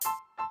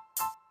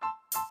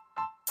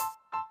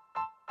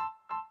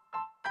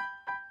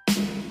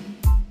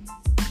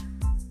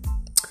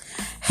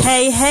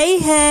Hey, hey,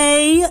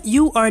 hey,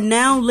 you are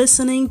now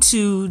listening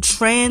to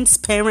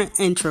Transparent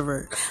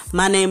Introvert.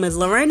 My name is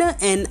Lorena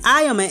and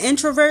I am an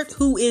introvert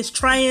who is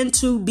trying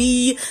to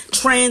be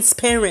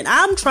transparent.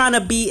 I'm trying to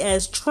be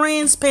as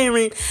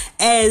transparent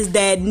as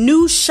that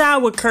new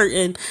shower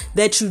curtain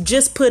that you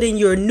just put in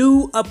your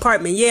new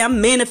apartment. Yeah,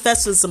 I'm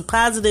manifesting some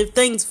positive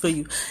things for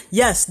you.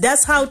 Yes,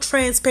 that's how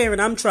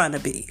transparent I'm trying to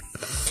be.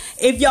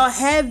 If y'all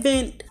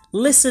haven't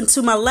listen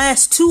to my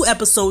last 2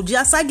 episodes.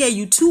 Yes, I gave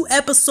you 2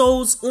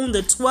 episodes on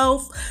the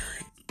 12th,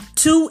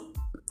 2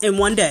 in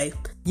one day.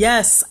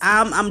 Yes,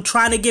 I'm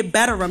trying to get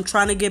better.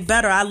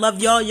 I love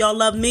y'all. Y'all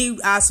love me.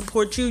 I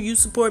support you. You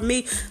support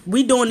me.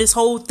 We doing this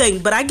whole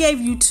thing. But I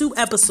gave you 2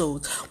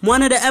 episodes.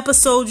 One of the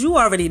episodes, you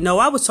already know,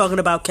 I was talking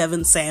about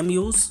Kevin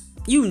Samuels.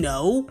 You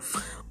know.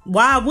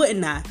 Why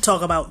wouldn't I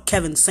talk about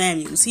Kevin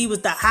Samuels? He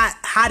was the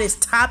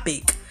hottest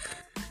topic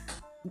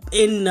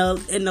in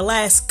the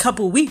last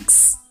couple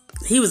weeks.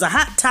 He was a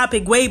hot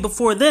topic way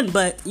before then,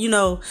 but, you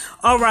know,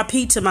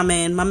 RIP to my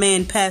man. My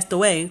man passed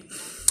away.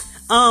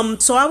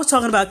 So I was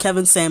talking about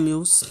Kevin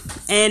Samuels.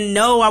 And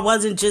no, I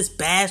wasn't just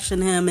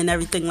bashing him and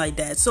everything like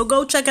that. So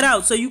go check it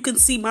out so you can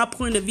see my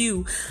point of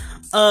view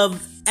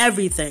of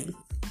everything.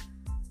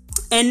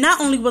 And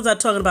not only was I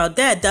talking about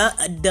that,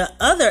 the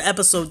other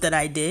episode that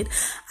I did,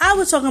 I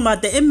was talking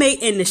about the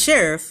inmate and the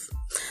sheriff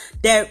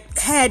that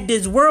had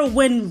this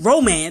whirlwind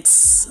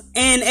romance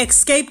and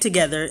escaped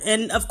together.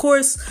 And of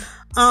course,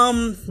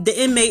 the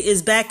inmate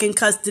is back in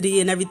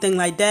custody and everything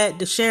like that.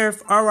 The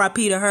sheriff, RIP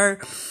to her,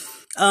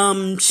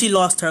 she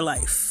lost her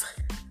life.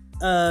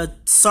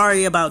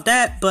 Sorry about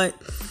that, but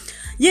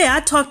yeah, I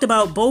talked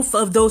about both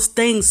of those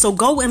things. So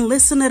go and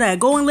listen to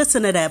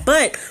that.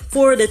 But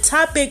for the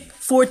topic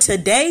for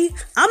today,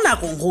 I'm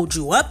not going to hold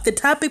you up. The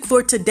topic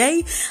for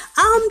today,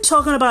 I'm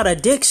talking about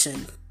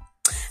addiction.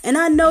 And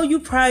I know you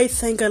probably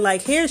thinking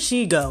like, here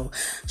she go.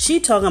 She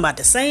talking about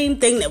the same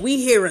thing that we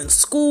hear in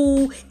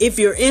school. If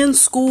you're in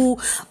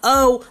school,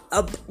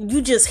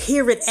 you just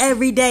hear it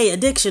every day.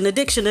 Addiction.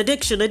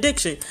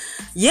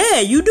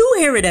 Yeah, you do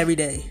hear it every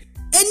day.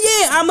 And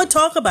yeah, I'm going to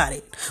talk about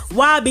it.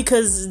 Why?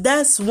 Because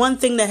that's one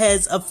thing that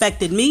has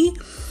affected me.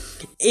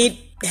 It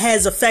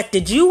has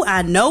affected you,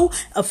 I know.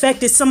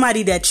 Affected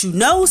somebody that you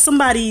know.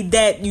 Somebody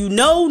that you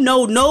know,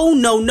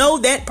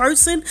 that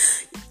person.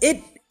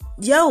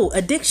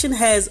 Addiction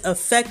has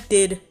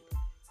affected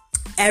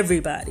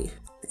everybody.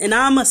 And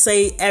I'm going to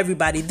say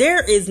everybody.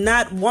 There is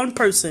not one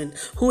person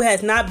who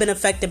has not been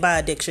affected by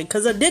addiction.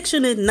 Because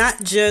addiction is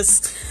not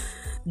just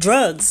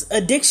drugs.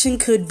 Addiction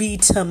could be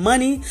to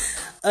money.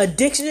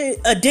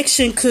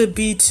 Addiction could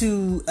be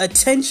to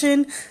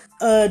attention.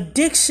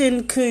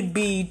 Addiction could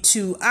be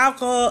to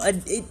alcohol.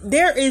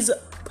 There is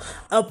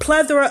a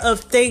plethora of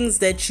things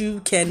that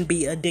you can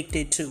be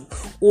addicted to.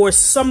 Or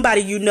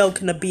somebody you know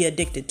can be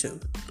addicted to.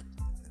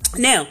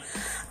 Now,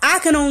 I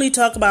can only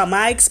talk about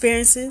my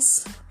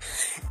experiences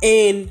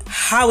and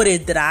how it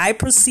is that I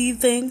perceive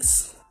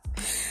things.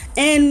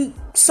 And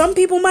some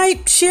people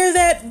might share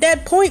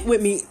that point with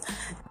me.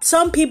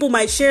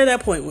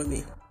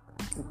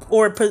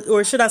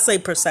 Or should I say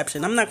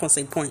perception? I'm not going to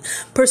say point.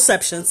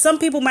 Perception. Some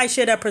people might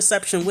share that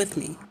perception with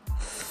me.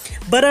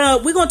 But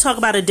we're going to talk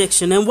about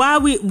addiction and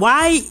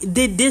why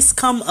did this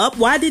come up?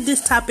 Why did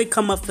this topic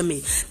come up for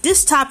me?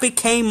 This topic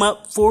came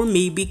up for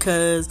me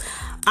because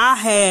I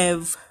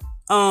have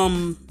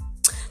 2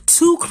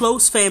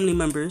 close family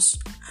members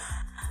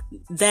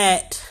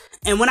that,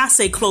 and when I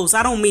say close,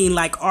 I don't mean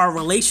like our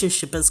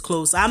relationship is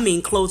close. I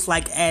mean close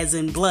like as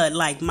in blood,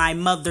 like my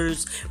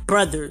mother's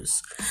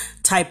brothers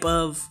type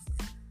of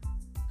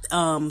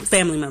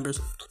family members.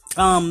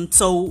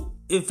 So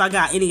if I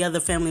got any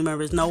other family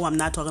members, no, I'm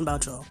not talking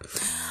about y'all.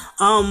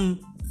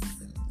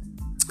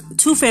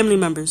 2 family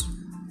members.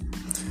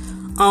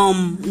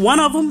 One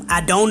of them,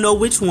 I don't know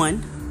which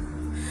one,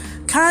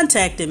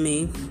 contacted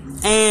me.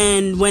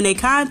 And when they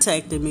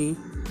contacted me,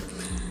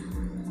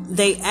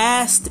 they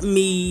asked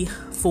me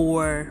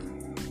for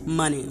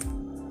money.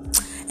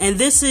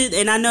 And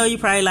I know you're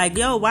probably like,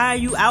 yo, why are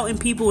you outing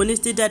people and this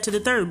did that to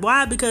the third?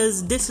 Why?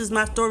 Because this is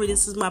my story.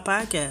 This is my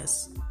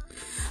podcast.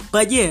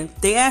 But yeah,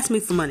 they asked me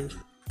for money.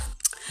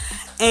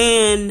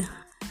 And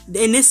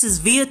this is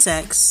via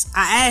text.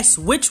 I asked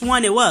which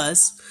one it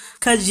was.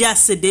 Because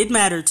yes, it did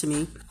matter to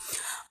me.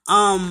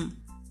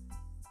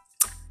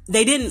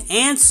 They didn't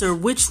answer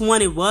which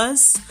one it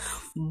was,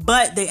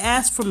 but they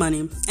asked for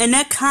money. And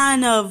that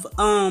kind of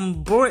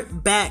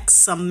brought back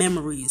some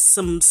memories,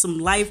 some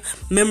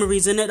life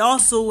memories. And it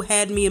also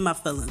had me in my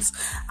feelings.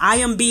 I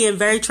am being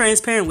very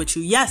transparent with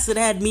you. Yes, it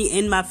had me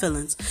in my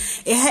feelings.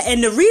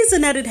 And the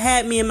reason that it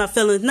had me in my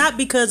feelings, not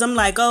because I'm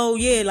like, oh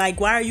yeah, like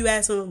why are you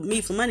asking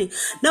me for money?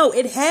 No,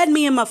 it had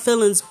me in my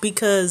feelings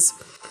because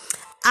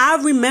I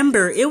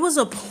remember it was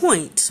a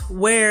point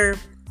where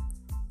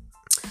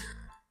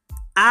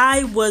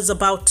I was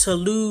about to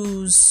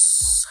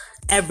lose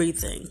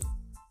everything.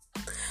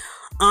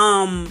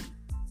 And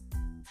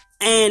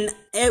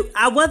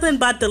I wasn't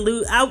about to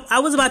lose. I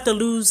was about to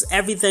lose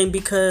everything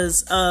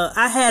because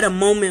I had a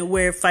moment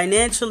where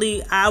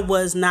financially I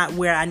was not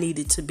where I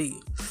needed to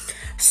be.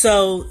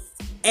 So,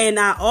 and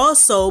I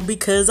also,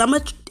 because I'm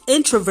an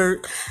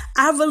introvert,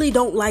 I really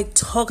don't like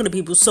talking to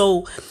people.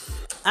 So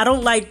I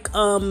don't like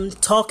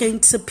talking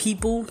to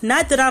people.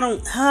 Not that I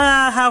don't,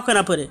 how can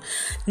I put it?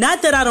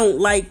 Not that I don't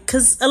like,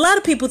 because a lot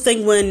of people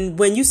think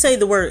when you say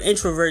the word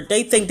introvert,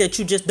 they think that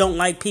you just don't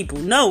like people.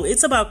 No,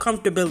 it's about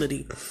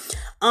comfortability.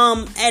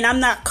 And I'm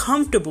not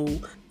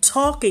comfortable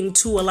talking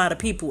to a lot of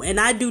people. And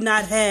I do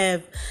not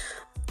have,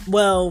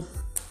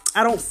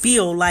 I don't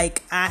feel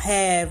like I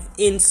have,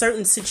 in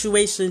certain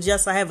situations,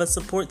 yes, I have a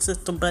support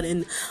system, but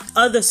in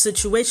other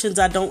situations,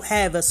 I don't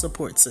have a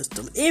support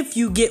system. If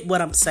you get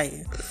what I'm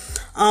saying.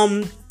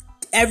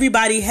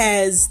 Everybody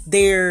has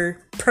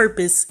their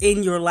purpose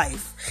in your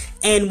life.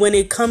 And when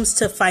it comes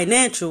to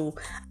financial,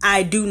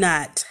 I do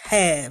not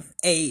have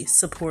a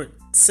support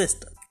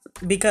system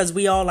because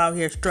we all out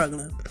here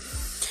struggling.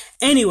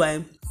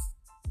 Anyway,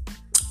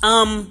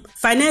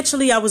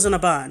 financially, I was in a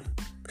bind.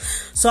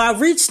 So I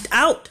reached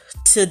out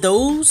to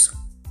those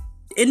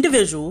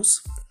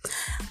individuals,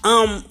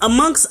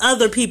 amongst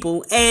other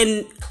people,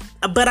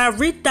 but I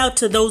reached out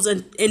to those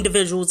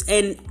individuals,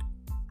 and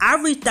I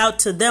reached out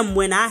to them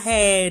when I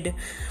had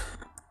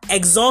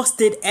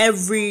exhausted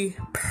every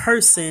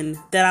person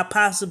that I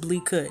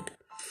possibly could.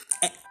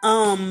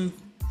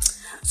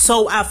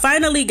 So I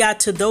finally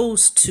got to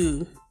those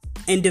two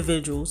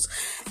individuals,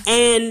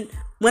 and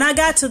when I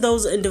got to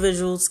those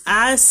individuals,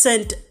 I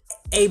sent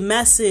a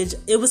message.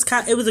 It was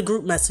a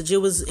group message. It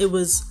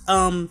was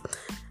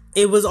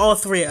all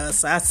three of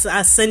us.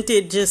 I sent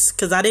it just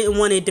because I didn't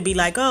want it to be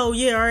like, oh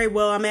yeah, all right,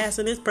 well, I'm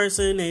asking this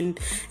person and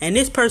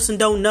this person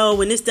don't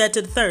know and this, that,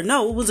 to the third.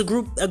 No, it was a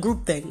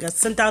group thing. I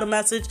sent out a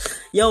message.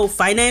 Yo,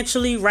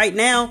 financially right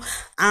now,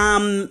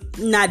 I'm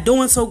not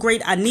doing so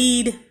great. I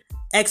need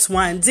X,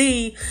 Y, and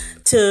Z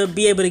to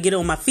be able to get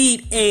on my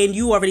feet. And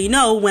you already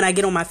know when I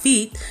get on my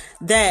feet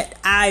that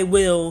I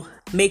will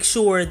make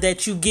sure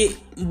that you get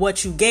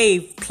what you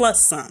gave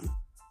plus some.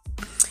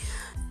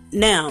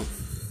 Now,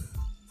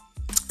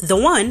 the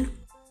one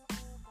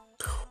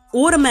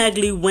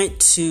automatically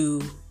went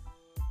to,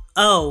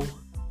 oh,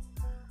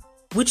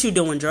 what you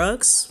doing,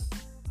 drugs?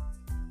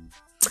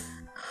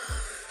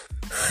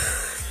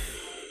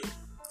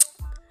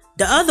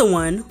 The other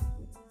one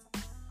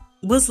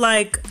was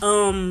like,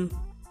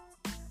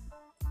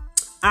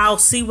 I'll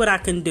see what I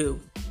can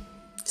do.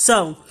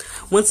 So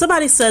when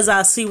somebody says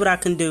I'll see what I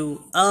can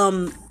do,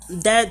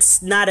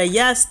 that's not a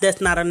yes,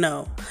 that's not a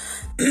no.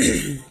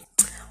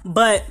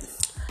 But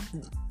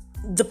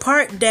the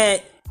part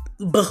that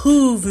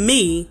behooved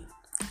me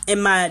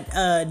in my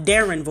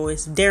Darren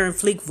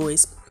Fleek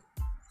voice,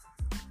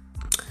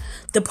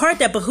 the part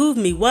that behooved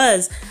me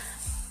was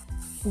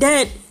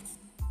that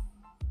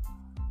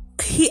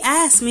he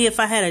asked me if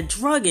I had a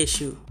drug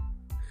issue.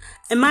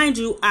 And mind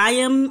you, I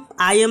am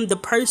the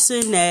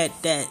person that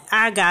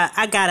I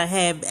gotta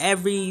have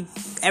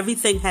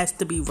everything has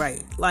to be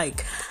right.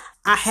 Like,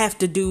 I have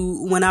to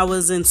do, when I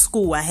was in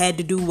school, I had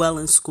to do well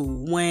in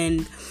school.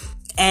 When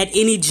at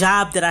any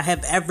job that I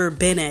have ever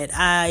been at,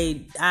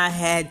 I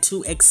had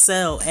to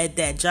excel at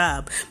that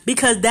job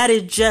because that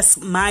is just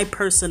my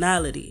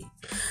personality.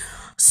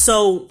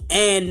 So,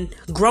 and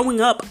growing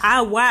up,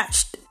 I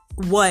watched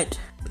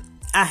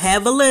I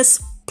have a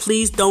list.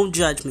 Please don't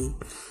judge me.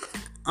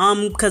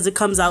 Because it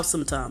comes out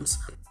sometimes.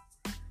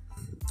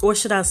 Or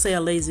should I say a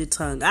lazy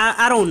tongue?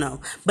 I don't know.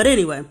 But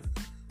anyway,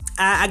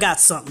 I got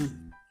something.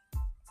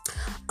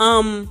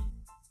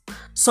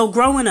 So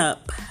growing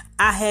up,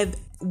 I have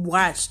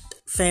watched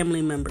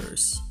family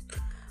members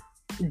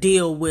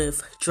deal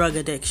with drug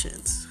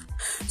addictions.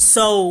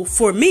 So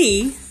for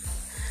me,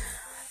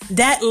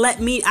 that let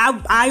me,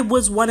 I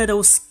was one of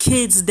those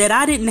kids that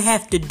I didn't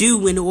have to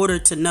do in order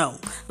to know.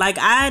 Like,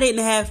 I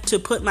didn't have to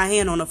put my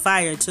hand on the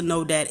fire to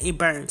know that it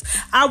burns.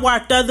 I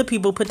watched other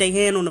people put their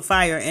hand on the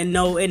fire and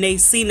they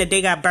seen that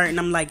they got burnt. And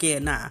I'm like, yeah,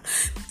 nah,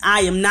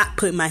 I am not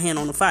putting my hand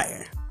on the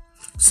fire.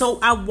 So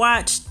I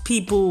watched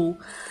people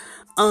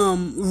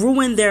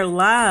ruin their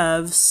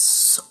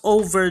lives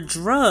over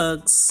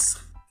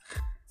drugs.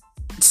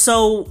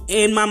 So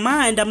in my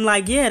mind, I'm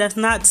like, yeah, that's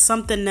not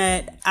something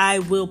that I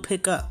will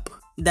pick up.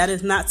 That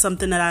is not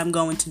something that I'm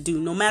going to do.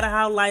 No matter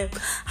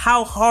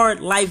how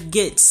hard life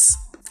gets,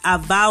 I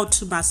vow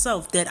to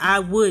myself that I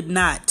would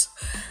not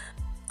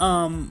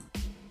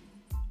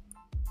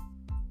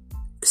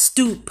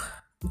stoop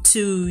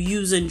to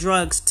using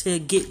drugs to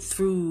get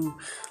through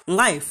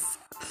life.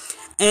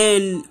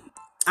 And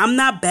I'm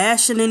not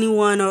bashing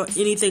anyone or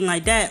anything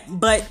like that,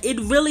 but it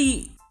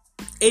really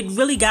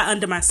got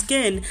under my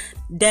skin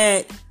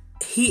that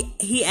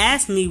he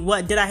asked me,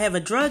 what, did I have a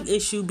drug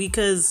issue?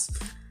 Because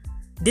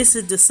this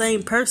is the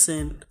same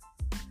person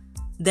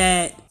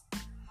that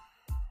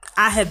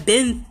I have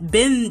been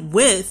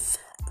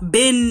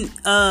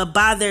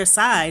by their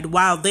side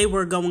while they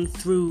were going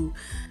through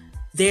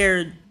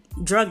their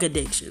drug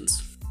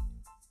addictions.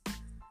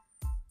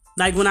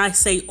 Like, when I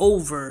say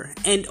over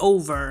and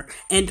over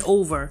and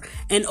over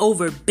and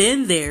over,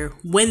 been there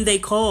when they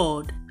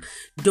called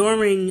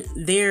during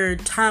their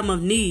time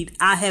of need.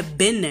 I have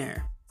been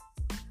there.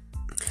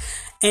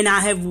 And I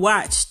have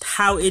watched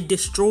how it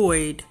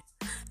destroyed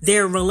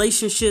their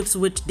relationships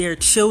with their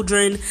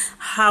children,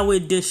 how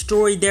it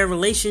destroyed their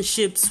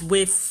relationships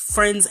with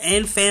friends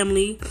and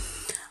family,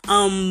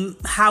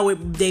 how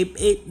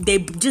they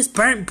just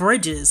burnt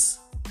bridges.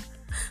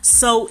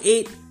 So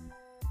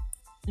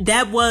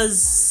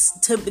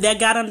that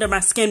got under my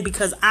skin,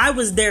 because I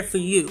was there for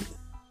you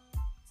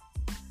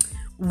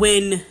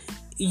when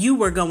you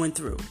were going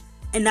through,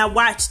 and I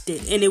watched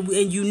it, and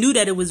you knew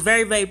that it was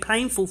very, very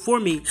painful for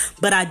me,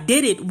 but I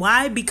did it.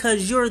 Why?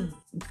 Because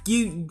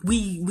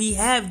we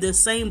have the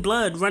same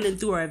blood running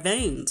through our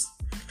veins.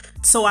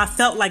 So I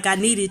felt like I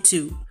needed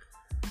to,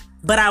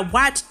 but I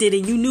watched it,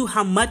 and you knew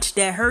how much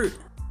that hurt.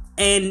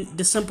 And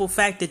the simple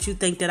fact that you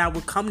think that I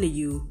would come to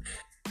you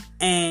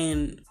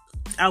and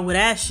I would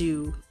ask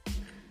you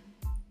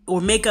or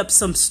make up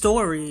some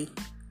story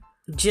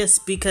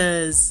just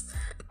because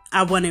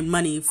I wanted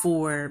money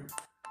for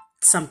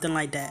something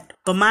like that.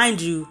 But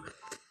mind you,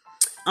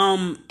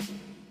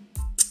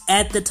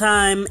 at the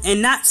time,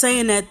 and not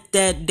saying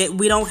that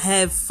we don't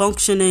have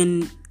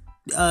functioning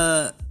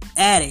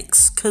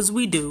addicts, because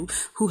we do,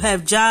 who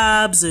have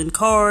jobs and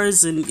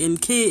cars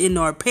and kids and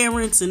our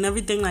parents and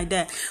everything like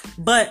that.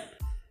 But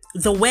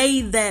the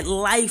way that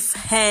life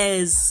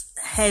has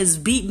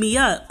beat me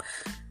up,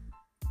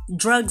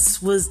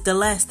 drugs was the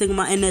last thing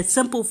and the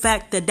simple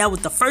fact that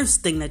was the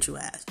first thing that you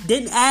asked.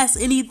 Didn't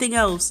ask anything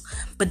else,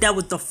 but that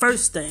was the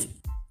first thing.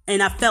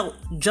 And I felt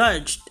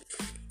judged,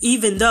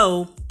 even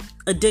though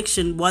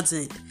addiction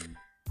wasn't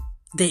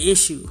the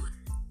issue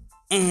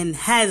and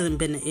hasn't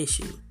been the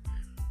issue.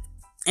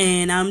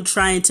 And I'm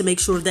trying to make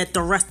sure that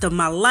the rest of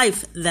my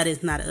life that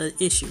is not an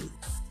issue.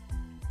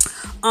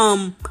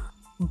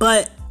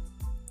 But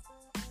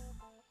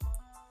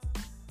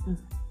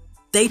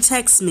they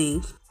text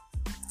me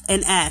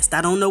and asked,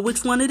 I don't know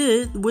which one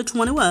it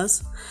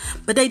was,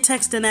 but they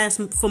texted and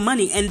asked for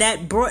money, and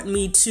that brought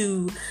me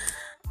to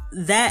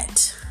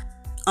that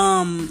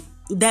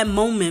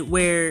moment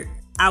where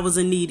I was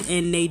in need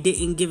and they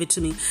didn't give it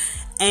to me.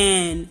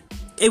 And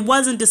it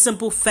wasn't the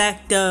simple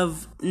fact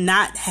of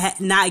not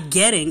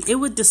getting. It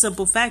was the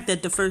simple fact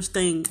that the first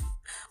thing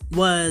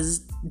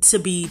was to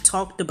be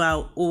talked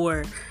about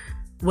or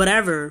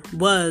whatever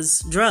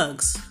was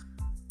drugs,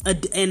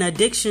 an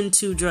addiction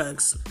to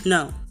drugs.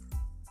 No.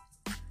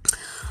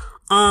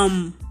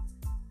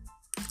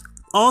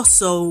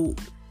 Also,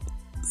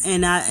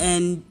 and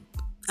I'm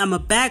a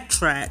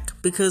backtrack,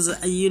 because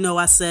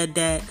I said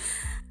that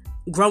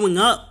growing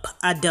up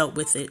I dealt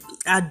with it.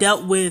 I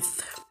dealt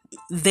with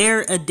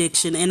their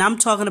addiction, and I'm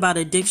talking about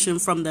addiction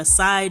from the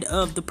side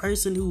of the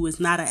person who is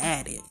not an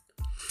addict.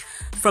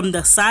 From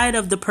the side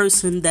of the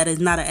person that is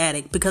not an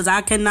addict, because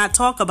I cannot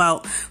talk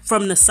about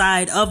from the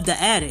side of the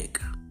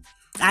addict.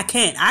 I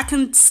can't. I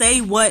can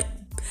say what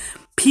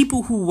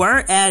people who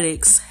were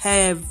addicts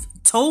have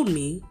told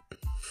me,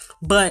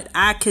 but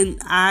I can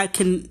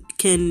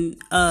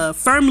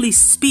firmly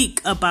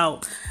speak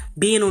about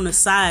being on the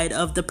side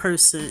of the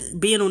person,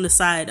 being on the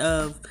side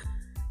of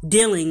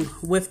dealing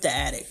with the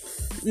addict.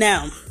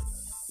 Now,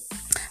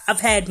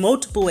 I've had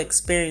multiple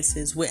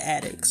experiences with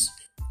addicts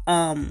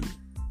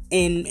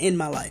in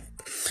my life.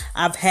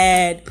 I've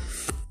had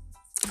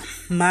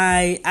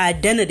my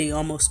identity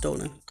almost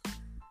stolen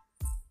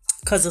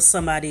because of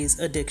somebody's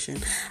addiction.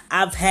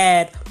 I've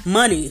had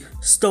money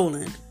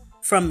stolen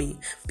from me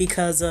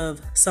because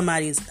of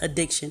somebody's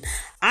addiction.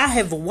 I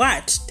have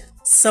watched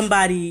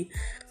somebody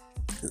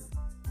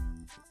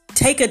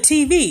take a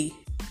TV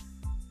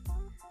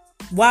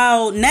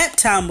while nap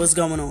time was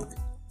going on.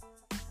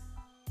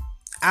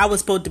 I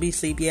was supposed to be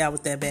asleep. Yeah, I was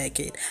that bad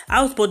kid.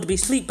 I was supposed to be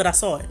asleep, but I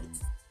saw it.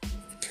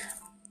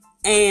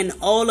 And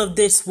all of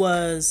this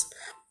was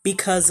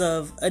because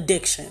of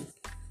addiction.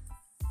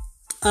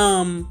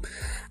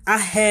 I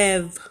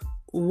have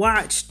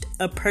watched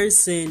a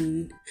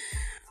person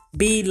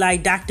be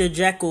like Dr.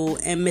 Jekyll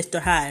and Mr.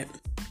 Hyde.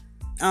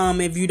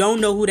 If you don't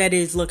know who that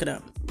is, look it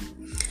up.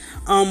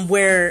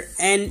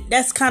 And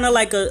that's kind of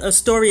like a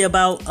story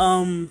about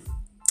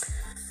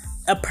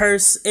a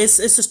person. It's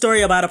a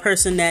story about a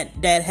person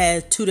that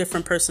has two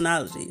different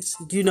personalities,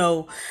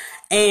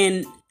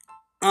 and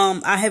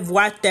I have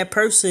watched that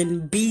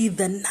person be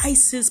the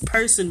nicest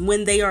person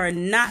when they are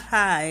not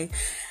high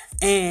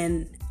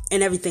and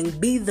everything,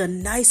 be the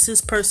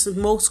nicest person,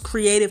 most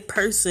creative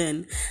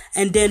person,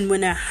 and then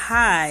when they're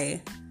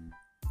high,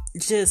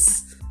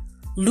 just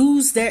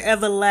lose their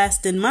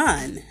everlasting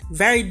mind.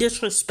 Very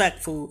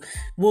disrespectful.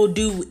 Will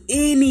do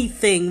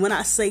anything. When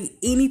I say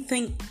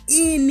anything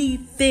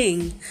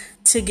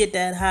to get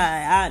that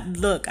high.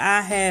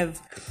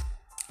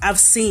 I've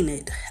seen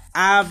it.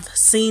 I've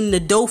seen the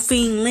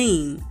Dauphine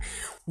lean,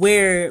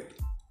 where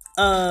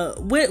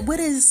what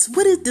is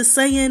the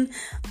saying?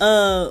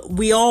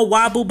 We all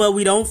wobble but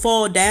we don't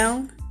fall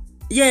down.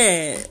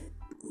 Yeah.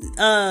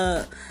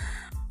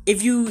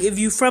 If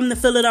you from the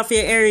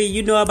Philadelphia area,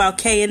 you know about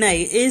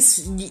K&A.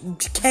 It's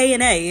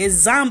K&A. It's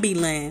Zombie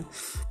Land,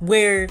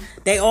 where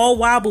they all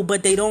wobble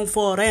but they don't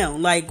fall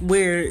down. Like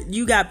where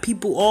you got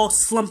people all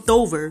slumped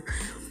over,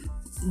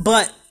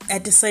 but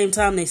at the same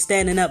time they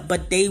standing up,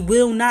 but they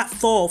will not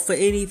fall for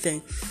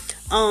anything.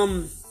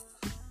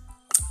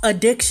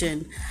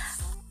 Addiction.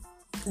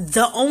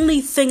 The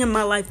only thing in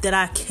my life that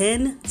I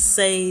can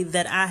say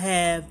that I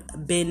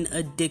have been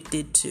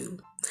addicted to,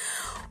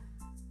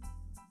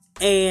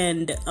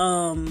 and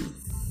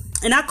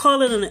I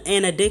call it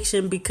an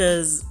addiction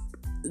because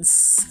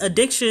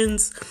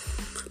addictions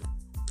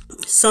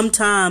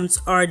sometimes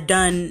are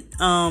done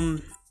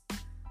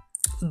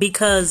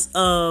because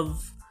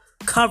of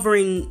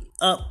covering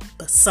up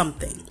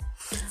something.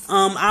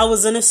 I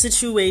was in a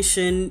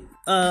situation,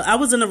 I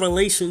was in a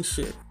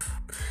relationship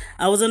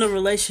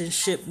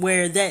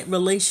where that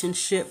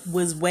relationship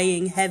was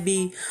weighing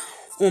heavy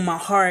on my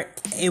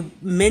heart.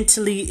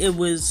 Mentally it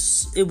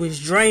was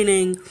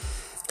draining.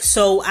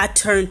 So I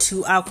turned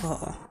to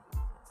alcohol.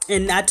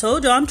 And I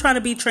told you, I'm trying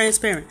to be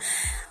transparent.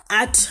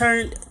 I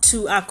turned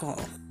to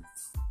alcohol.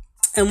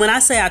 And when I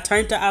say I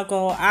turned to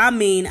alcohol, I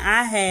mean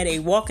I had a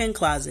walk-in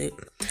closet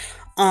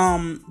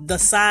the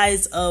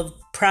size of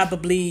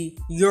probably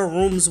your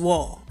room's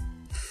wall.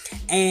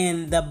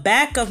 And the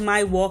back of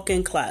my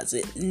walk-in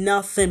closet,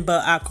 nothing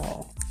but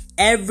alcohol.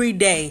 Every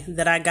day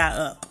that I got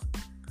up,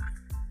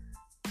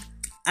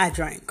 I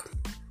drank.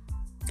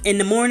 In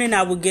the morning,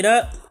 I would get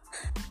up.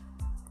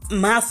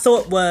 My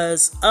thought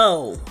was,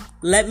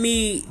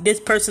 this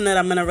person that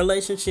I'm in a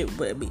relationship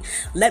with,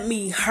 let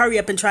me hurry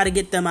up and try to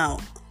get them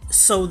out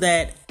so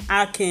that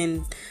I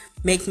can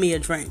make me a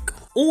drink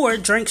or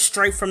drink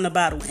straight from the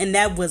bottle. And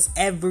that was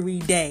every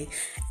day.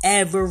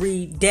 And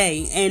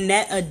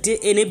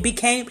it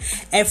became,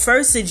 at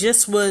first it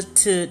just was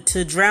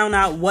to drown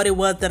out what it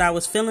was that I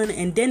was feeling.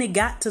 And then it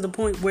got to the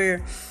point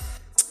where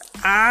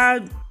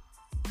I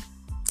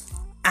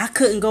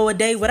couldn't go a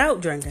day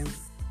without drinking.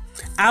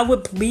 I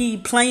would be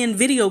playing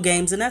video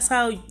games, and that's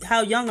how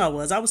young I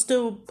was. I was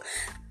still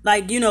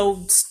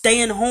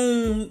staying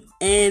home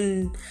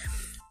and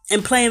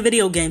playing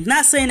video games.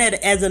 Not saying that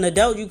as an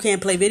adult you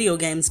can't play video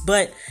games,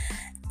 but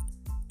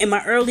in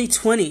my early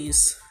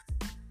 20s,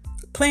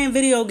 playing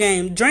video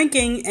games,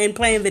 drinking and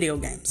playing video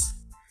games.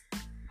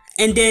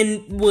 And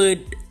then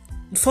would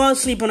fall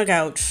asleep on the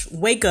couch,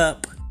 wake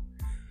up,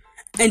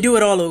 and do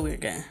it all over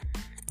again.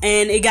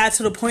 And it got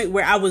to the point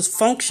where I was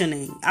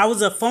functioning. I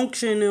was a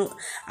functioning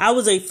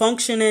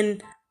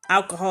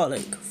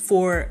alcoholic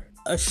for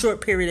a short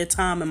period of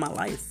time in my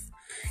life.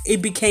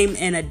 It became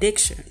an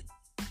addiction.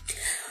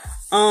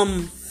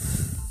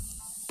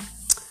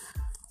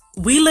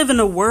 We live in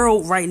a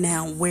world right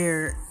now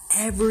where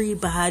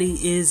everybody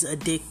is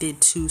addicted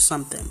to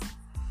something.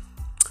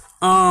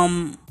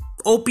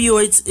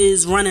 Opioids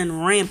is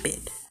running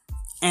rampant.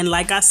 And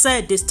like I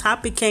said, this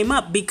topic came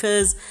up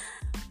because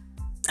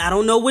I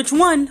don't know which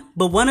one,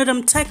 but one of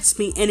them texted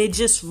me and it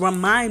just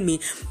reminded me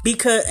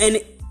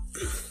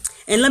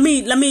and let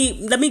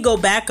me go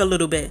back a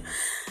little bit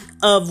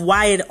of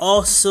why it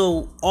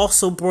also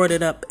brought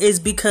it up is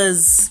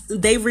because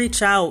they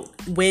reach out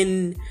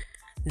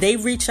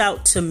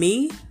to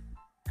me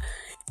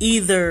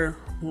either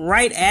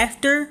right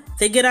after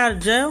they get out of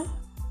jail,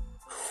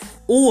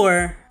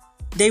 or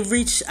they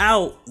reach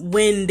out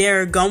when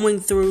they're going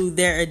through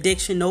their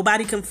addiction.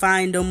 Nobody can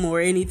find them or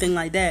anything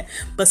like that.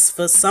 But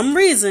for some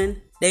reason,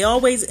 they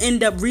always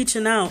end up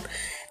reaching out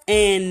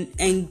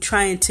and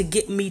trying to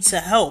get me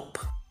to help.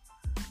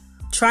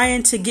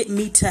 Trying to get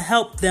me to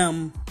help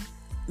them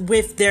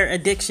with their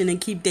addiction and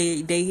keep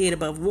their head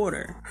above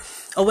water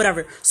or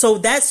whatever. So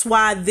that's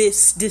why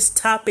this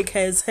topic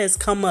has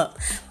come up,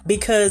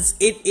 because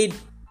it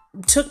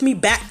took me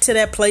back to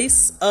that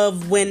place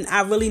of when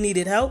I really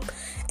needed help,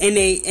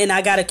 and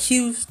I got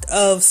accused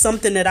of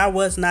something that I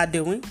was not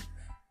doing,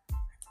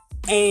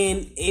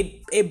 and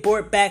it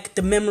brought back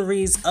the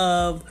memories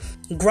of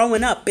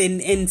growing up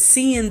and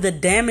seeing the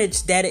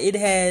damage that it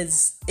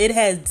has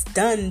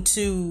done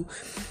to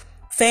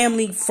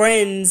family,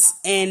 friends,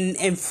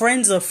 and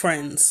friends of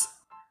friends,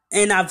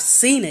 and I've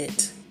seen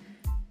it.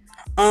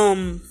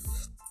 And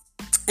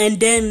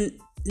then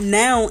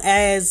now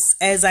as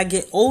I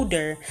get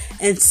older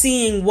and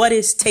seeing what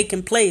is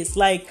taking place,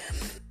 like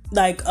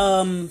back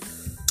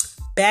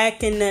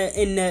in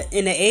the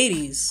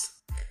 80s,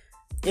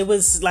 it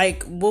was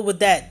like, what was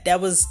that?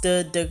 That was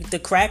the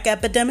crack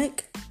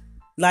epidemic.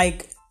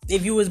 Like,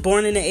 if you was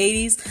born in the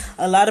 80s,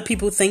 a lot of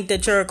people think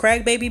that you're a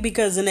crack baby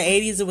because in the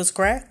 80s it was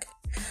crack.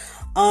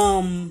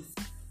 What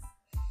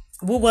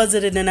was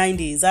it in the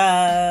 90s?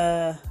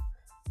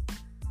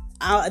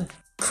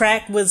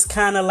 Crack was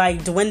kind of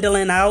like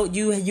dwindling out.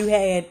 You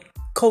had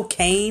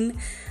cocaine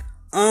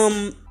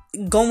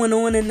going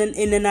on in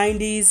the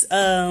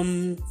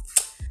 90s.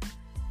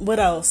 What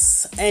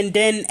else? And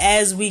then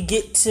as we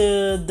get to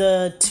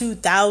the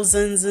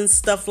 2000s and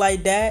stuff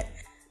like that,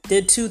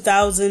 the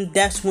 2000s,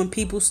 that's when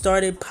people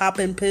started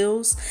popping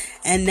pills,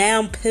 and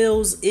now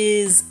pills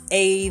is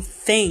a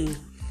thing.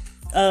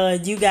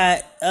 You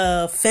got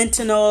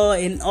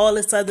fentanyl and all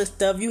this other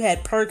stuff. You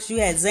had perks, you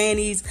had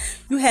Xannies,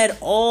 you had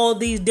all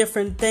these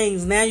different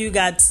things. Now you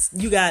got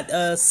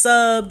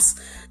Suboxone,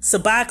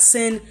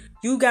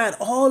 You got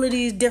all of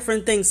these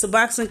different things.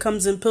 Suboxone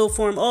comes in pill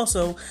form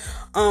also,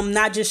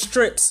 not just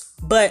strips,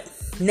 but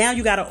now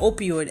you got an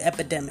opioid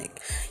epidemic.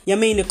 You know what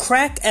I mean? The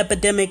crack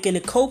epidemic and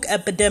the coke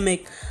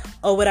epidemic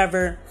or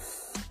whatever,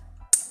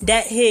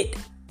 that hit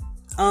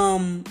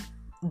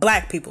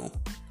black people.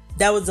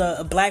 That was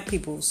a black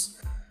people's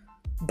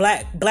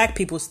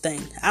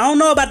thing. I don't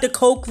know about the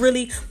coke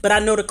really, but I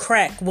know the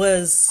crack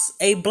was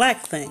a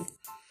black thing.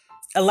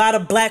 A lot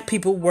of black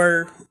people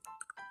were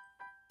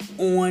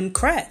on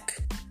crack.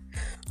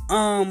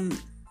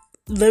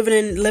 Living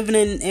in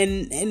the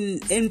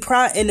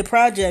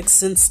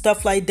projects and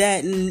stuff like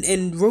that,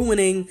 and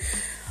ruining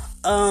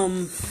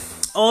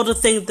all the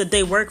things that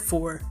they work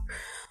for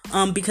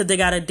because they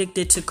got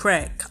addicted to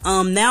crack.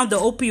 Now the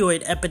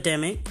opioid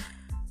epidemic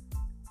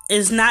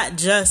is not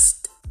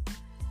just,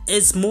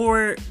 it's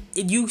more,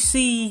 you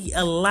see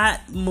a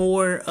lot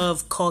more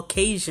of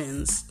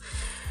Caucasians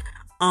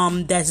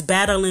that's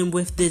battling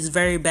with this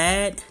very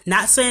bad.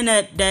 Not saying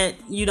that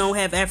you don't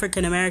have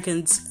African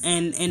Americans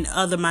and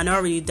other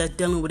minorities that's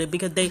dealing with it,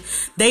 because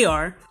they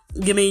are.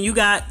 I mean, you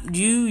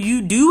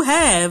do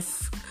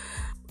have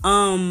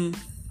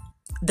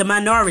the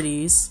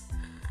minorities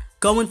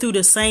going through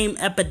the same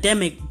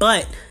epidemic,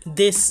 but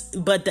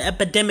the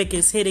epidemic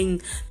is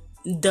hitting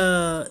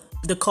the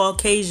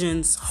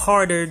Caucasians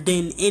harder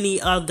than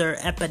any other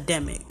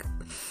epidemic.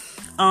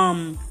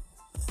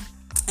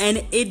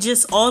 And it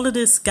just, all of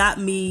this got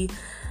me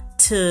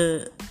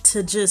to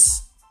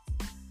just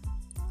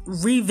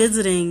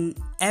revisiting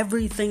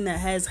everything that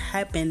has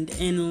happened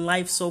in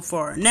life so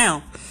far.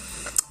 Now,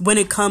 when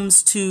it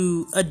comes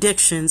to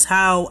addictions,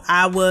 how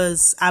I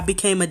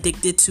became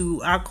addicted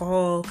to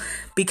alcohol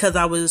because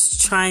I was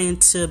trying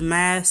to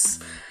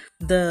mask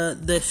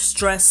the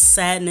stress,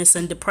 sadness,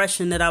 and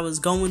depression that I was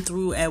going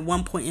through at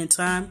one point in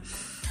time.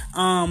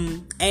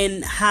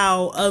 And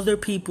how other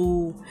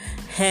people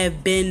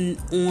have been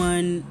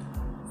on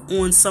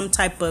some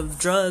type of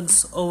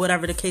drugs or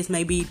whatever the case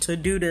may be to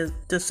do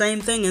the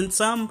same thing. And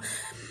some,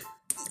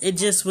 it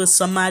just was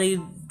somebody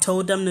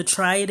told them to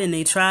try it and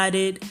they tried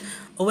it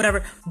or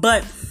whatever.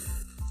 But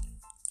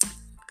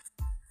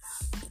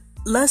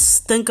let's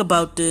think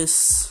about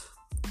this.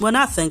 Well,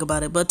 not think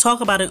about it, but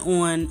talk about it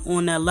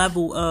on that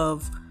level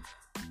of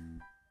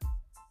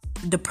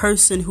the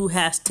person who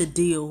has to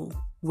deal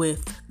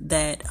with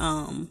that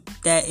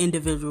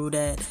individual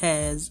that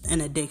has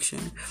an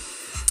addiction.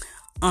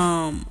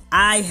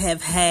 I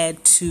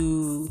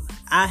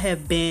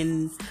have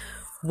been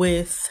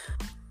with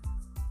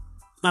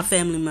my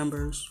family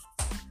members,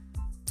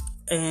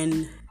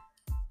 and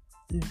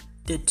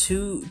the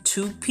two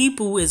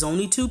people is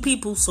only two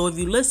people. So if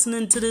you're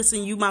listening to this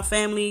and you my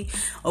family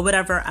or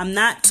whatever, I'm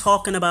not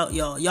talking about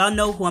y'all. Y'all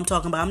know who I'm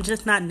talking about. I'm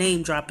just not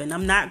name dropping.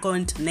 I'm not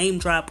going to name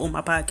drop on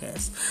my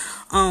podcast.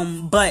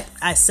 But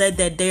I said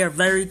that they are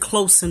very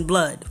close in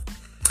blood,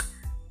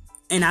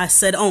 and I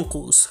said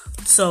uncles.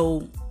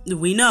 So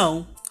we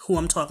know who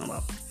I'm talking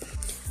about,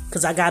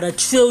 because I got a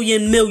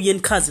trillion million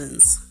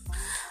cousins.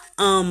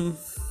 I've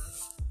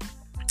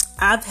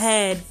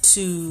had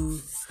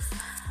to,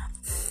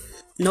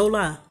 no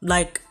lie,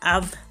 like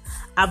I've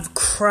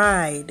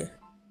cried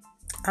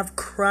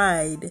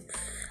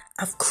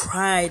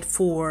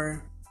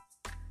for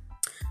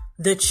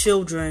the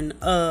children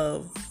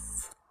of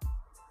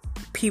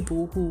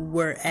people who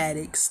were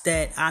addicts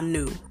that I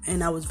knew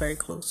and I was very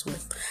close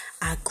with.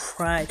 I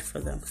cried for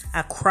them.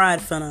 I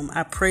prayed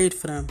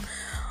for them.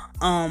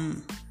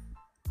 And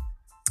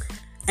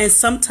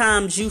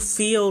sometimes you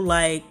feel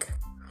like,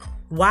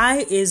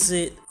 why is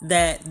it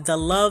that the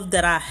love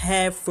that I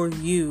have for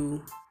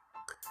you,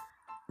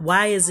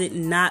 why is it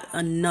not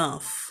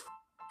enough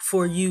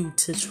for you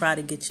to try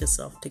to get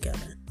yourself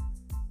together?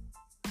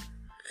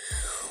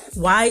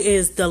 Why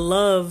is the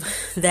love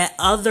that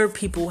other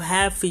people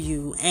have for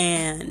you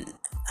and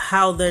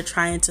how they're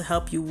trying to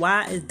help you,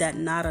 why is that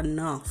not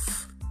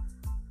enough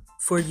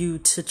for you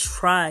to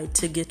try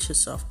to get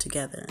yourself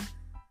together?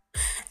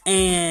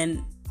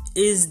 And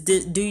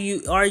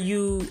are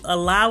you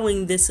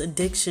allowing this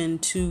addiction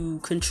to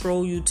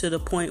control you to the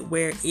point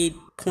where it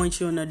points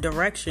you in the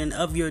direction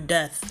of your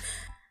death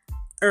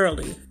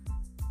early?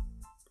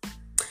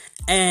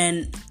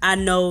 And I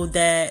know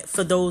that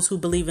for those who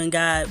believe in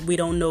God, we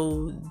don't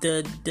know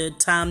the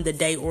time, the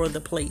day, or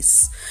the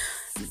place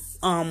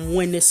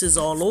when this is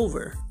all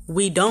over.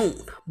 We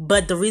don't.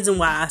 But the reason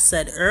why I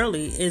said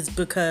early is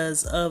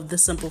because of the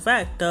simple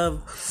fact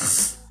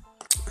of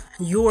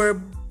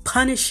you're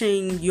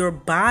punishing your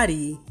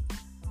body,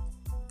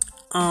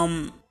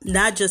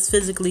 not just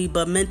physically,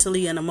 but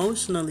mentally and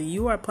emotionally.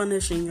 You are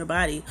punishing your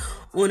body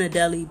on a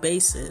daily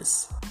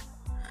basis.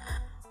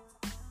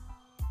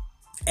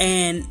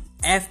 And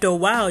after a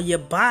while, your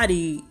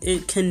body,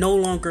 it can no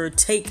longer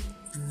take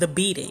the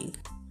beating.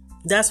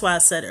 That's why I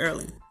said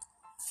early.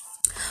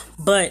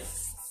 But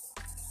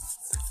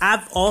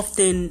I've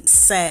often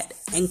sat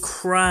and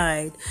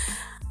cried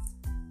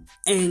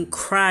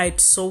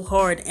so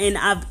hard. And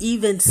I've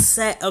even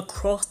sat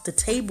across the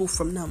table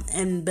from them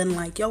and been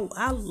like, yo,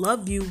 I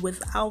love you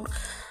without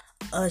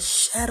a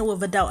shadow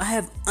of a doubt. I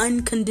have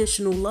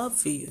unconditional love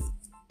for you.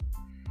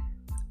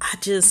 I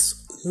just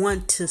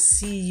want to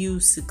see you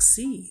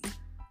succeed.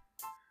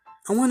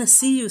 I want to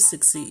see you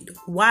succeed.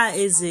 Why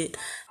is it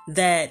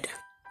that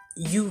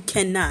you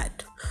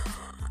cannot?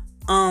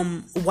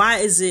 Why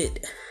is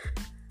it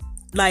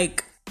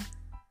like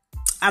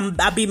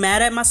I be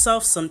mad at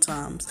myself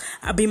sometimes.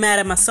 I be mad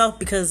at myself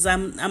because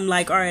I'm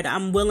like, all right,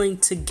 I'm willing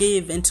to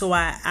give until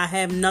I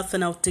have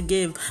nothing else to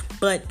give.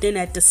 But then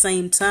at the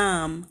same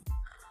time,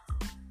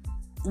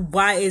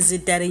 why is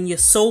it that in your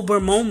sober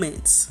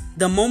moments,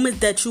 the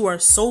moment that you are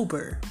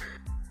sober,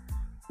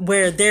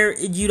 where there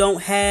is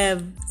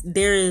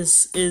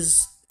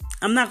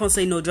I'm not going to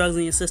say no drugs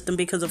in your system,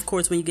 because of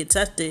course when you get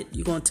tested,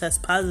 you're going to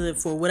test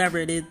positive for whatever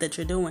it is that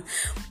you're doing.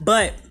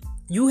 But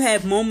you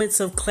have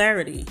moments of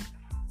clarity.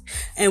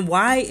 And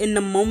why in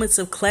the moments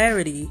of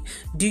clarity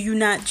do you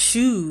not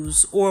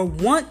choose or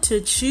want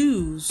to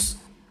choose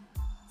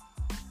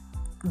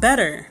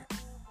better?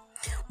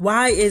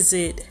 Why is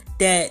it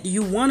that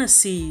you want to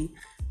see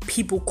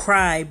people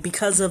cry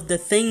because of the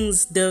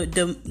things,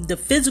 the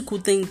physical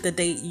things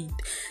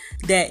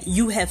that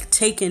you have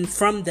taken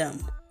from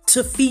them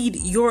to feed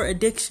your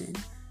addiction?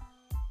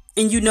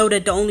 And you know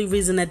that the only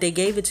reason that they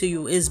gave it to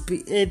you is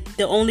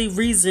the only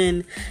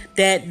reason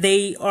that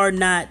they are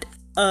not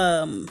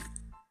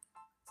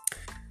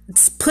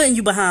putting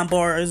you behind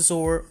bars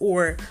or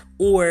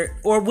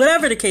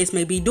whatever the case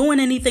may be, doing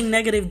anything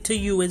negative to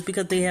you, is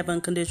because they have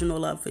unconditional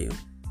love for you.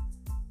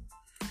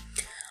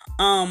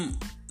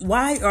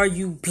 Why are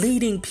you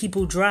bleeding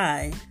people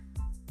dry,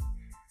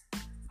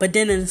 but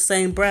then in the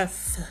same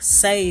breath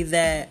say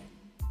that,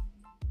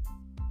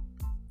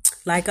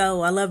 like,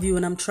 oh, I love you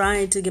and I'm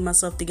trying to get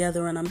myself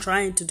together and I'm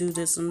trying to do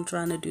this and I'm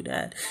trying to do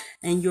that,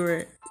 and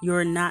you're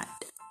not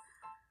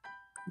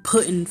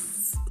putting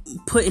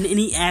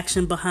any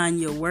action behind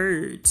your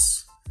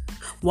words?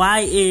 Why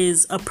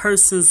is a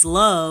person's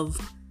love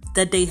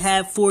that they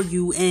have for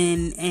you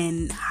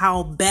and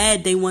how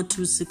bad they want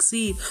to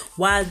succeed,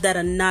 why is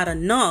that not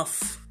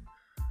enough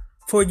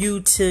for you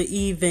to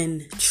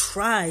even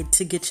try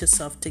to get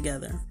yourself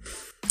together?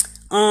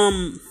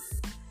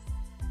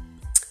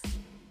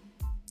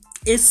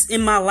 It's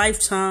in my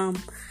lifetime,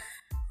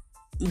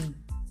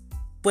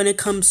 when it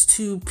comes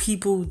to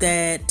people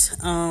that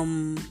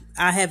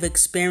I have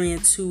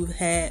experienced who've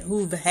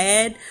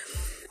had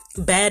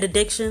bad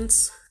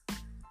addictions,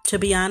 to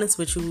be honest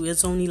with you,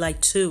 it's only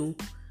like 2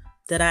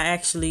 that I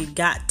actually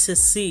got to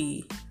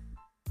see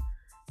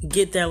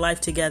get their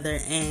life together,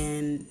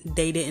 and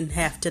they didn't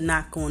have to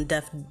knock on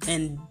death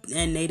and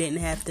they didn't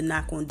have to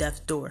knock on death's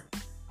door.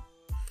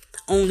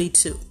 Only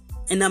 2.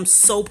 And I'm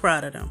so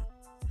proud of them.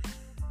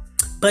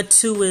 But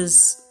 2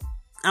 is,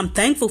 I'm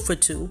thankful for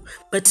 2,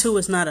 but 2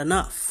 is not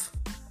enough.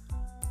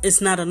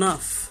 It's not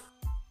enough.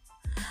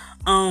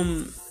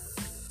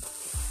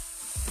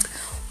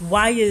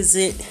 Why is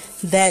it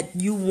that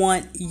you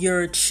want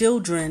your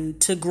children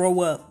to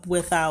grow up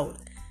without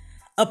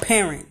a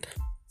parent,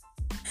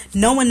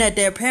 knowing that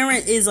their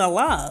parent is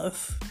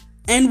alive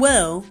and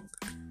well,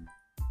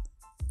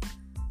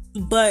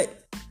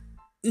 but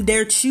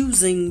they're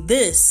choosing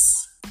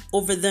this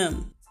over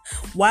them?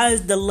 Why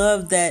is the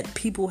love that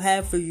people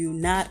have for you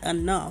not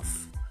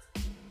enough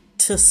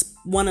to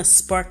want to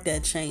spark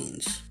that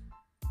change?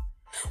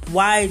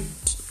 Why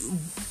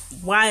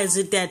is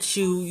it that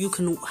you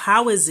can,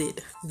 how is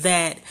it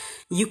that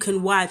you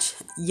can watch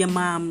your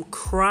mom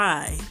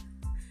cry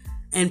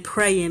and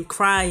pray and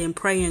cry and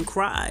pray and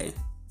cry,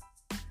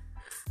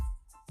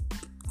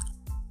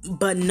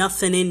 but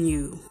nothing in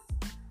you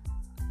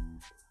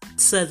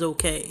says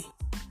okay?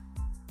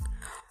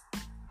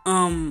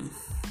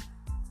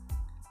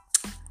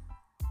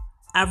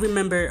 I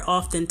remember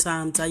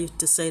oftentimes I used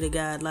to say to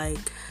God, like,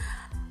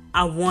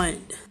 I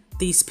want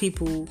these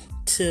people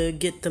to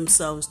get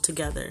themselves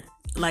together.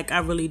 Like, I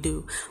really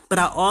do. But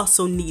I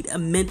also need a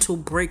mental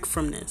break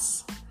from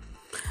this.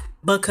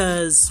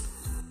 Because,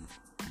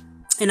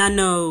 and I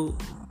know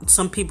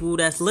some people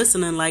that's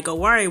listening, like, oh,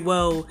 all right,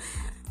 well,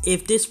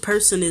 if this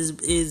person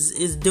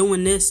is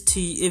doing this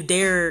to you, if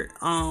they're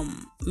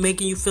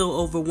making you feel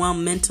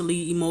overwhelmed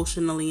mentally,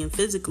 emotionally, and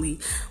physically,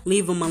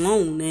 leave them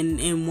alone.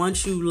 And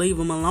once you leave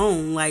them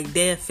alone, like,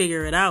 they'll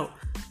figure it out.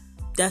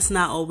 That's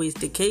not always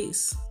the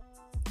case.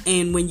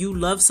 And when you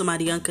love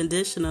somebody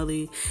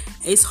unconditionally,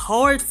 it's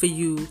hard for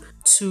you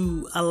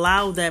to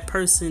allow that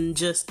person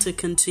just to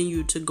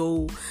continue to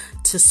go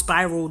to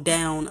spiral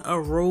down a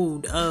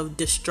road of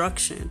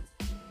destruction.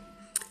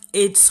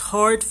 It's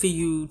hard for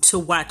you to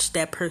watch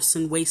that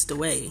person waste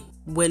away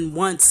when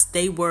once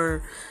they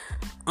were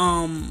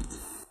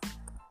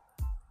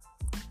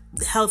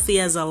healthy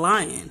as a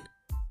lion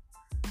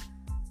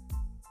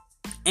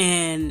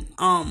and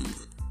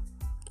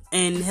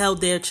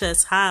held their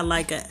chest high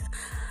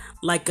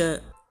like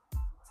a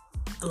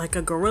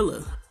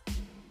gorilla,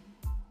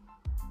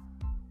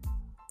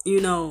 you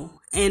know,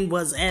 and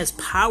was as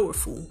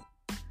powerful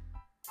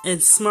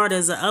and smart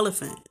as an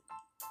elephant.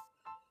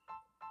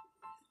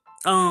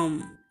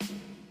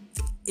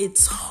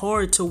 It's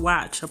hard to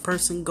watch a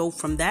person go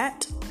from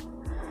that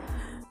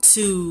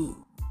to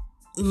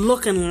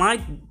looking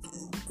like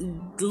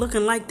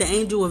the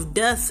angel of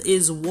death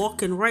is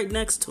walking right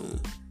next to him.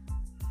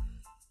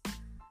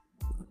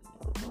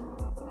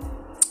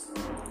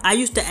 I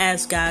used to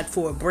ask God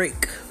for a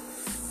break.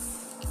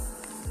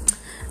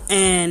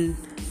 And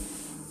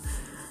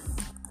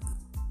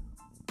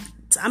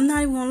I'm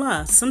not even gonna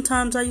lie.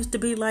 Sometimes I used to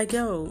be like,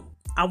 yo,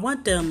 I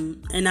want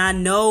them. And I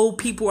know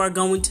people are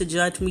going to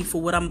judge me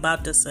for what I'm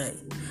about to say.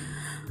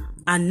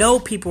 I know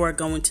people are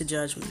going to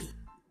judge me.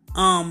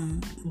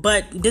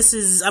 But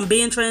I'm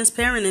being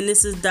transparent, and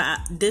this is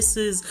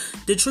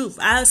the truth.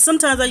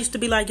 Sometimes I used to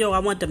be like, yo, I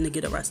want them to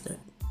get arrested.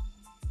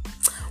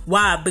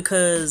 Why?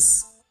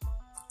 Because,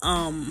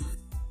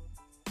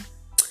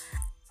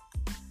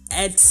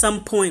 at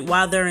some point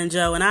while they're in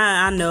jail, and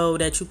I know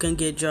that you can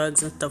get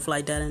drugs and stuff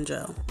like that in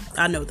jail.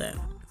 I know that.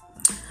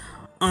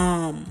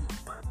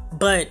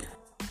 But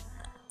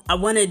I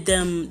wanted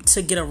them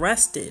to get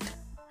arrested.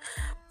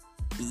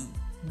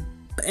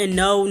 And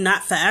no,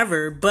 not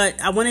forever, but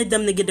I wanted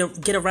them to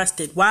get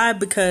arrested. Why?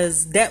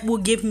 Because that will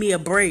give me a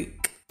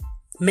break.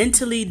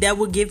 Mentally, that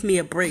will give me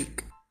a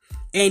break.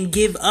 And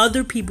give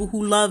other people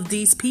who love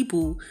these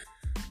people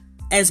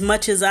as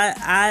much as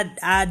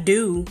I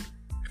do,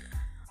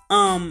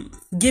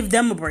 give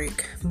them a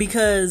break.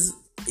 Because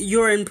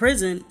you're in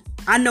prison.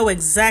 I know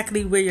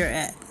exactly where you're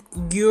at.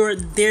 You're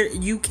there.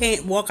 You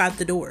can't walk out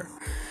the door.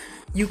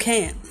 You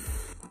can't.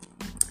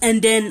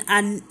 And then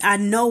I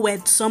know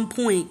at some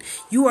point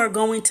you are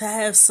going to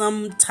have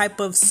some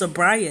type of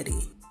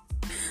sobriety.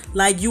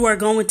 Like, you are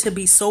going to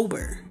be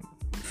sober.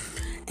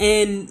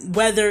 And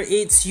whether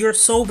it's you're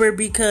sober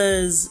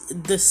because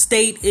the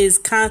state is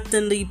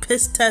constantly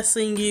piss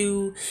testing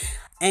you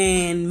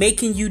and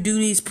making you do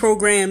these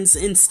programs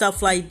and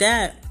stuff like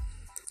that.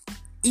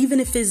 Even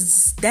if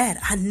it's that,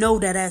 I know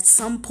that at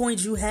some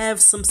point you have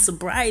some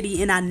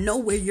sobriety, and I know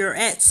where you're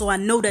at. So I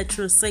know that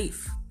you're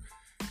safe.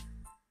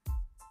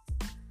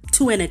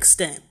 To an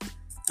extent,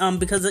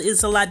 because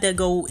it's a lot that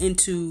go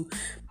into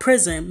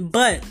prison,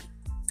 but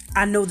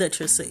I know that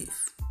you're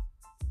safe,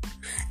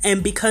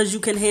 and because you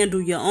can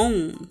handle your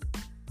own,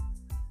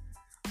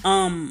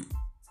 I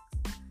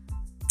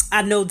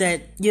know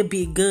that you'll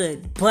be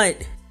good.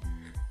 But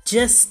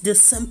just the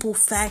simple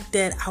fact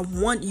that I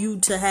want you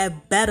to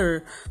have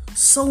better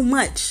so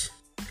much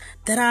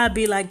that I'd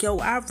be like, yo,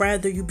 I'd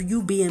rather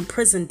you be in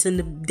prison than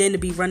to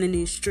be running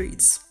these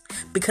streets.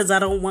 Because I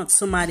don't want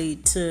somebody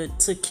to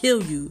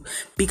kill you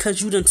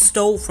because you done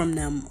stole from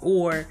them,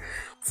 or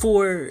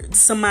for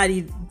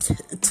somebody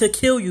to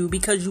kill you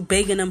because you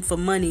begging them for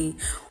money,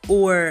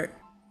 or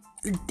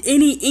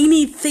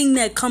anything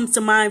that comes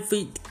to mind.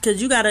 Because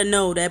you gotta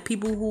know that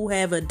people who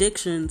have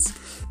addictions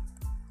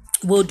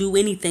will do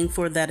anything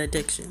for that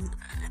addiction.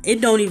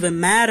 It don't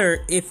even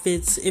matter if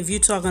you're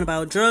talking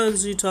about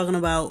drugs, you're talking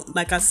about,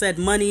 like I said,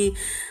 money,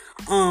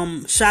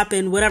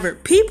 shopping, whatever.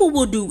 People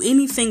will do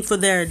anything for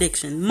their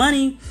addiction.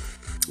 Money.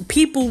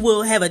 People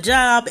will have a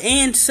job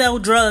and sell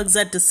drugs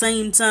at the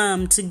same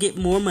time to get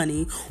more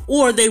money,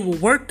 or they will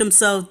work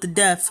themselves to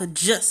death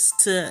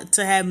just to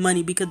have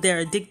money because they're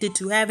addicted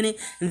to having it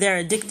and they're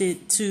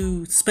addicted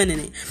to spending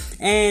it.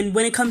 And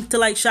when it comes to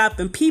like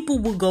shopping, people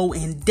will go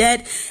in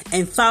debt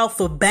and file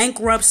for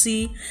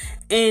bankruptcy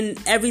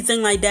and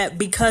everything like that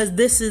because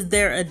this is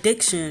their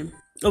addiction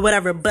or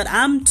whatever. But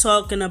I'm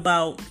talking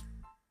about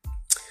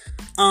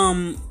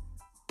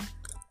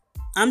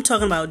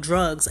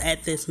drugs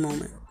at this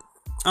moment.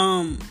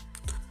 And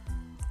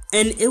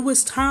it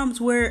was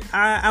times where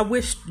I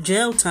wished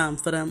jail time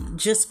for them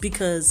just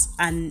because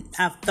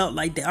I felt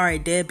like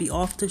they'd be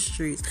off the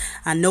streets.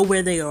 I know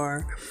where they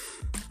are.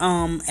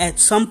 At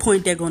some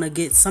point they're going to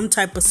get some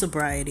type of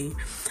sobriety,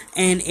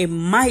 and it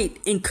might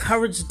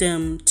encourage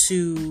them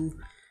to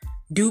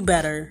do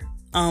better.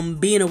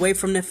 Being away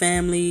from their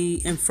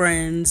family and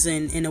friends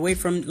and away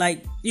from,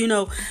 like, you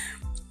know,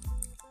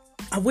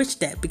 I wish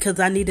that because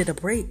I needed a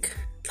break.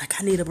 Like,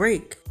 I need a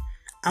break.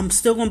 I'm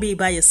still going to be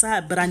by your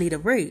side, but I need a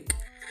break.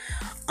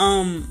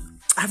 I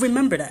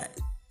remember that.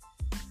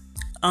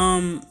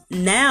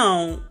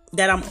 Now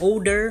that I'm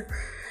older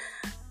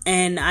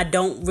and I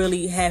don't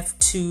really have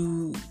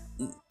to,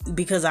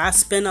 because I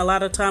spend a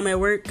lot of time at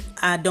work,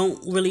 I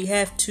don't really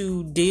have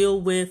to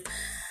deal with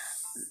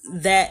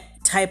that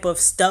type of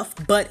stuff,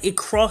 but it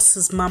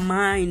crosses my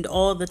mind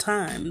all the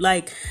time.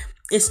 Like,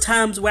 it's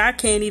times where I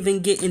can't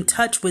even get in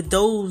touch with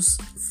those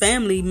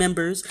family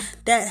members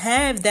that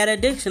have that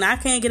addiction. I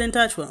can't get in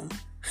touch with them.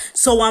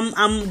 So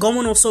I'm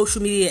going on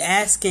social media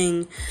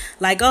asking,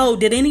 like, oh,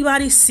 did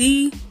anybody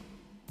see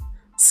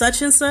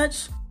such and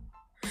such?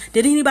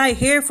 Did anybody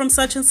hear from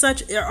such and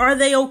such? Are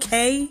they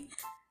okay?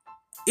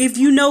 If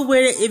you know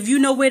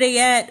where they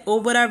at or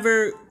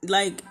whatever,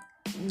 like,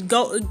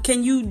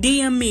 can you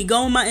DM me? Go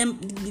on my,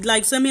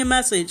 like, send me a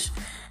message.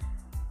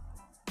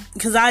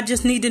 Because I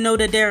just need to know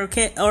that they're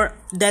okay, or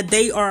that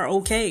they are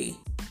okay.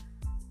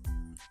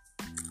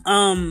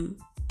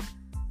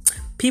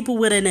 People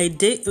with an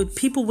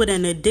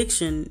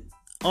addiction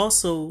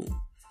also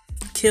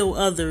kill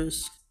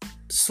others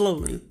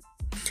slowly.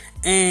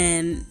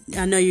 And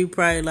I know you're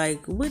probably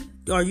like, what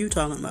are you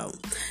talking about?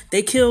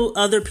 They kill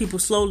other people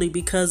slowly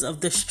because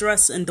of the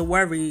stress and the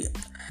worry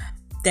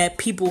that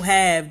people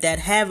have that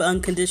have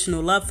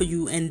unconditional love for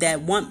you and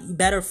that want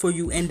better for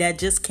you and that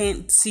just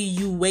can't see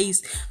you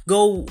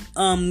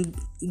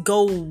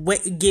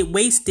get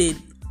wasted,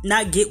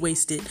 not get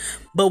wasted,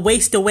 but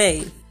waste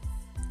away.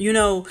 You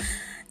know,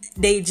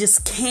 they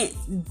just can't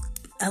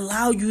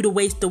allow you to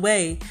waste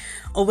away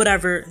or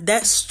whatever.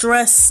 That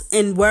stress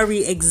and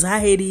worry,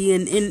 anxiety,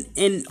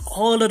 and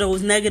all of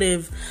those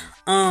negative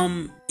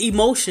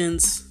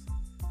emotions,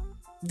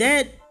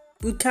 that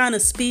kind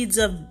of speeds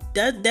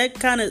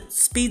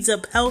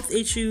up health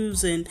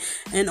issues and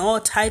all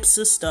types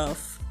of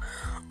stuff,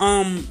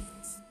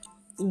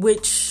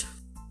 which,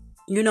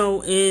 you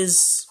know,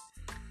 is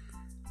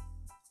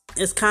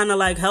kind of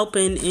like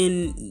helping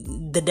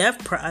in the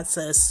death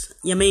process.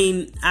 I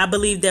mean, I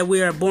believe that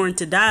we are born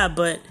to die,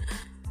 but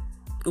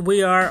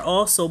we are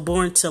also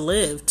born to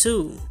live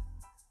too.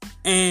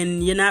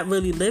 And you're not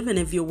really living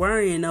if you're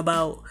worrying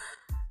about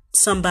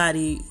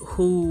somebody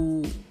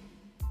who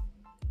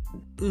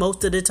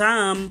most of the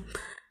time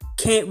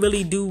can't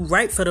really do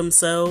right for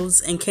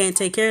themselves and can't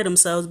take care of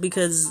themselves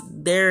because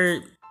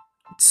they're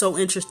so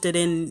interested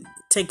in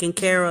taking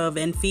care of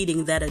and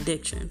feeding that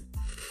addiction.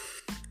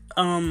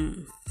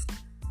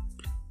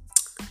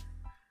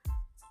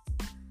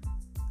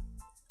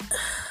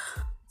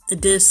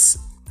 This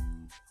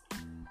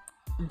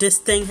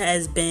thing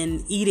has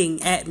been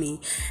eating at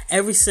me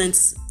ever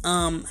since,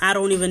 I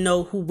don't even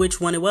know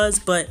which one it was,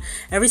 but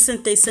ever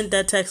since they sent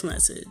that text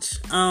message,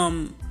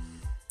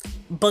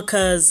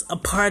 because a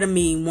part of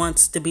me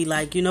wants to be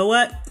like, you know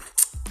what?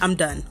 I'm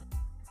done.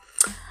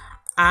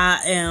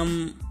 I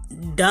am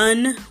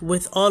done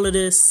with all of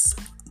this,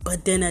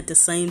 but then at the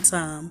same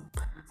time,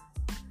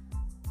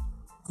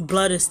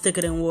 blood is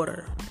thicker than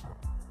water.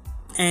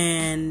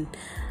 And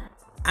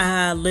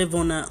I live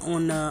on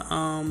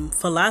a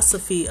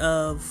philosophy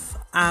of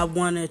I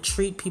want to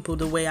treat people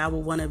the way I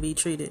would want to be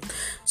treated.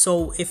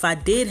 So if I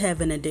did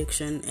have an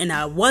addiction and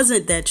I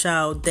wasn't that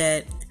child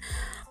that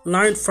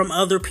learned from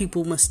other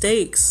people's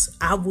mistakes,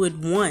 I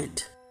would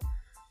want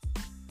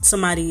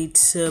somebody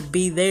to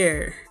be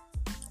there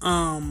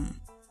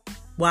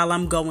while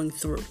I'm going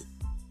through.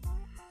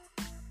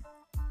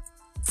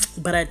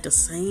 But at the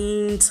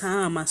same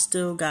time, I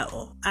still got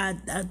I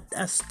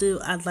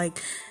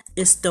like,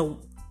 it's the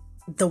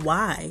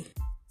why.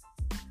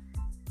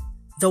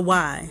 The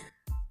why.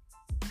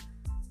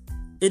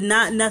 It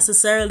not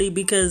necessarily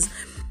because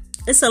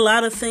it's a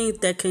lot of things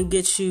that can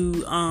get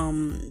you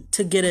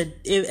to get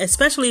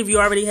especially if you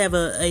already have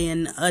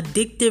an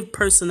addictive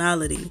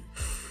personality.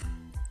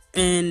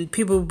 And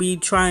people be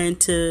trying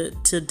to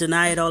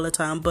deny it all the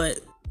time, but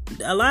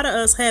a lot of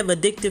us have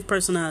addictive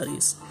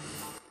personalities.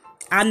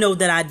 I know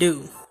that I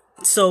do.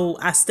 So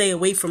I stay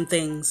away from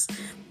things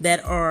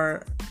that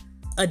are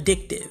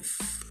addictive,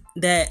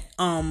 that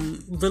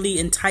really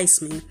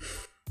entice me.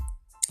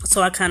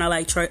 So I kind of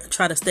like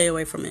try to stay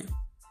away from it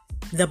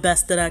the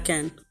best that I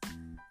can.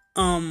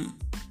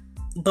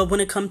 But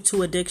when it comes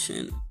to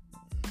addiction,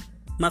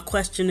 my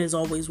question is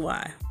always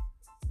why?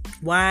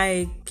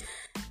 Why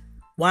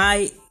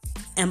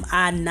am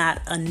I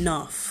not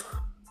enough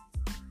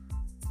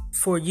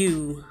for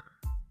you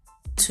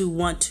to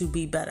want to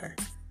be better?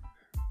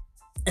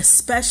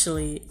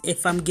 Especially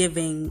if I'm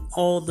giving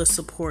all the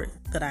support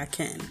that I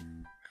can.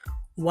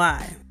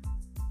 Why?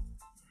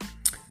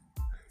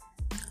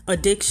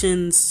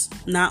 Addictions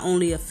not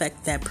only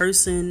affect that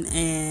person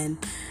and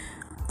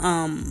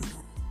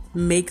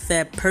make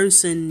that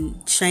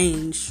person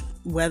change,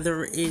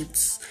 whether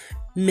it's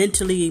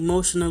mentally,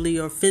 emotionally,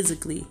 or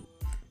physically.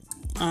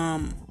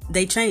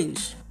 They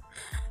change.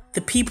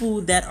 The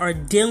people that are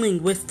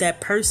dealing with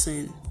that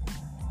person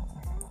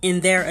in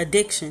their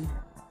addiction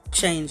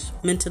change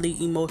mentally,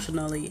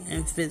 emotionally,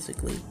 and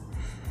physically.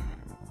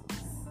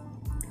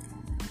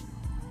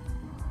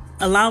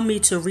 Allow me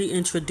to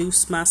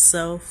reintroduce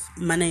myself.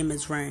 My name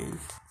is Rain.